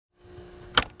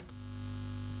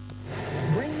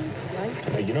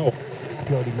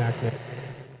Jody Mackman.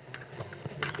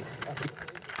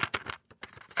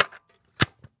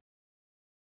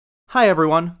 Hi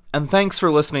everyone, and thanks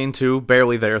for listening to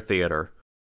Barely There Theater.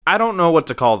 I don't know what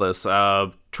to call this,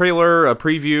 a trailer, a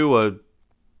preview, a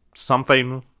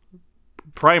something.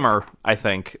 Primer, I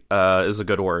think, is a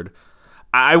good word.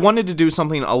 I wanted to do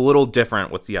something a little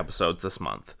different with the episodes this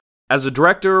month. As a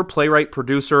director, playwright,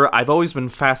 producer, I've always been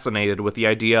fascinated with the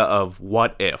idea of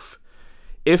what if.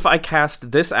 If I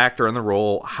cast this actor in the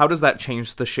role, how does that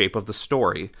change the shape of the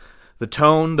story? The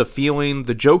tone, the feeling,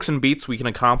 the jokes and beats we can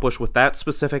accomplish with that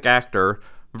specific actor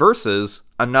versus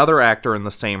another actor in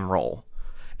the same role.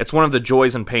 It's one of the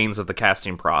joys and pains of the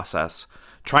casting process,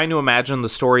 trying to imagine the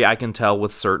story I can tell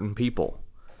with certain people.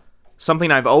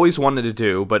 Something I've always wanted to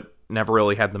do, but never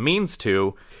really had the means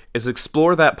to, is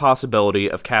explore that possibility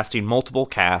of casting multiple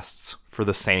casts for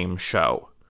the same show.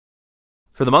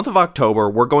 For the month of October,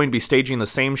 we're going to be staging the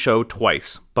same show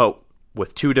twice, but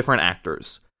with two different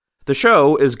actors. The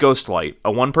show is Ghostlight,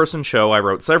 a one-person show I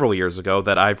wrote several years ago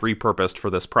that I've repurposed for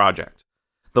this project.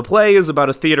 The play is about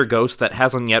a theater ghost that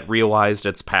hasn't yet realized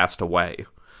it's passed away.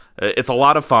 It's a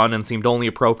lot of fun and seemed only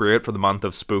appropriate for the month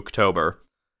of Spooktober.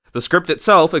 The script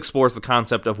itself explores the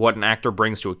concept of what an actor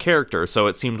brings to a character, so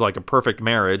it seemed like a perfect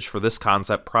marriage for this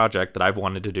concept project that I've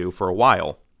wanted to do for a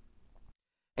while.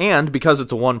 And because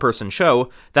it's a one-person show,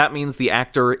 that means the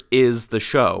actor is the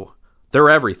show. They're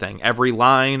everything. Every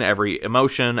line, every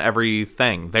emotion,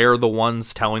 everything. They're the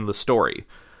ones telling the story.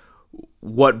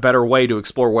 What better way to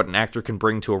explore what an actor can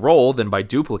bring to a role than by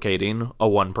duplicating a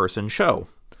one-person show?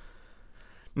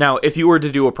 Now, if you were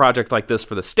to do a project like this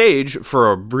for the stage,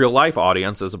 for a real-life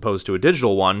audience as opposed to a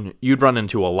digital one, you'd run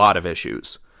into a lot of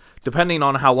issues. Depending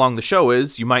on how long the show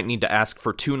is, you might need to ask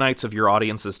for 2 nights of your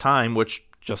audience's time, which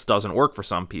just doesn't work for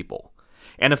some people.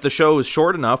 And if the show is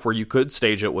short enough where you could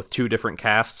stage it with 2 different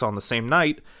casts on the same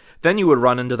night, then you would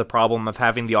run into the problem of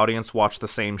having the audience watch the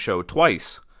same show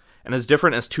twice. And as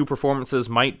different as 2 performances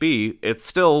might be, it's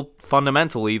still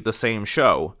fundamentally the same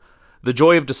show. The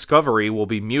joy of discovery will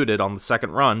be muted on the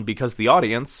second run because the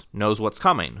audience knows what's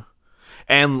coming.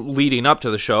 And leading up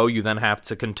to the show, you then have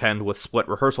to contend with split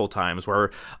rehearsal times, where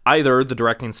either the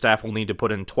directing staff will need to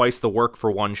put in twice the work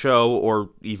for one show, or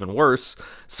even worse,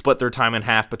 split their time in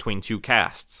half between 2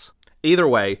 casts. Either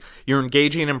way, you're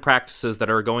engaging in practices that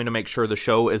are going to make sure the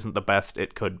show isn't the best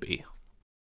it could be.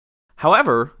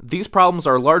 However, these problems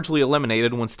are largely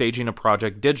eliminated when staging a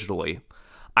project digitally.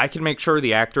 I can make sure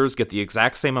the actors get the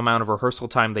exact same amount of rehearsal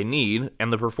time they need,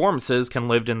 and the performances can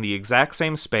live in the exact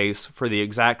same space for the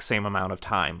exact same amount of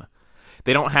time.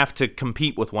 They don't have to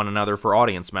compete with one another for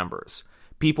audience members.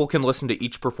 People can listen to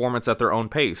each performance at their own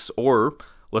pace, or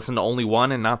listen to only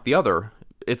one and not the other.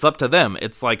 It's up to them.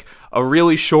 It's like a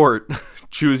really short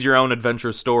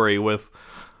choose-your-own-adventure story with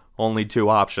only 2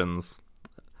 options.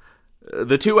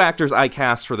 The 2 actors I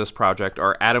cast for this project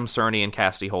are Adam Cerny and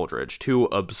Cassidy Holdridge, 2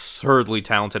 absurdly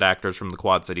talented actors from the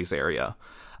Quad Cities area.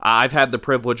 I've had the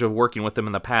privilege of working with them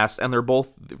in the past, and they're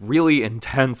both really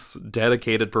intense,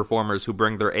 dedicated performers who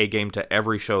bring their A-game to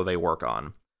every show they work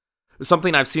on.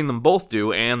 Something I've seen them both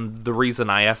do, and the reason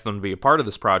I asked them to be a part of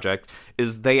this project,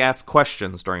 is they ask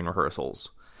questions during rehearsals.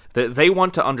 They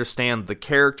want to understand the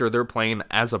character they're playing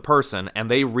as a person, and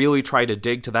they really try to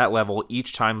dig to that level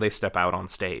each time they step out on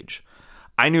stage.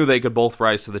 I knew they could both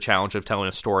rise to the challenge of telling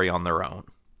a story on their own.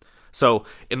 So,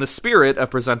 in the spirit of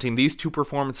presenting these 2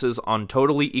 performances on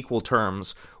totally equal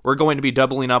terms, we're going to be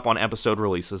doubling up on episode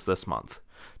releases this month.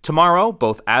 Tomorrow,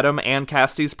 both Adam and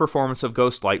Cassidy's performance of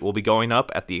Ghostlight will be going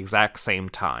up at the exact same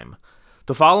time.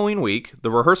 The following week,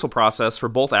 the rehearsal process for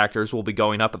both actors will be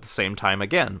going up at the same time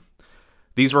again.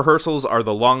 These rehearsals are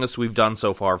the longest we've done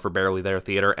so far for Barely There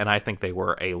Theater, and I think they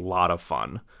were a lot of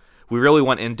fun. We really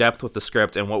went in depth with the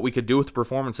script and what we could do with the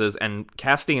performances, and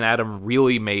Cassidy and Adam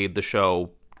really made the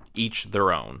show each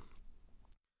their own.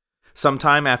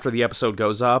 Sometime after the episode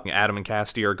goes up, Adam and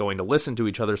Cassidy are going to listen to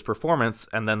each other's performance,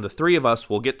 and then the 3 of us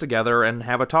will get together and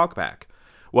have a talk back.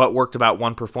 What worked about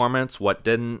one performance, what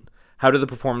didn't, how did the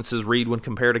performances read when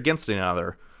compared against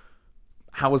another?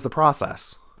 How was the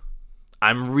process?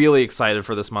 I'm really excited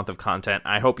for this month of content.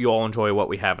 I hope you all enjoy what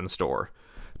we have in store.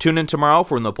 Tune in tomorrow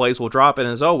for when the plays will drop, and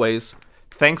as always,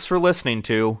 thanks for listening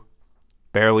to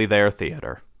Barely There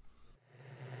Theater.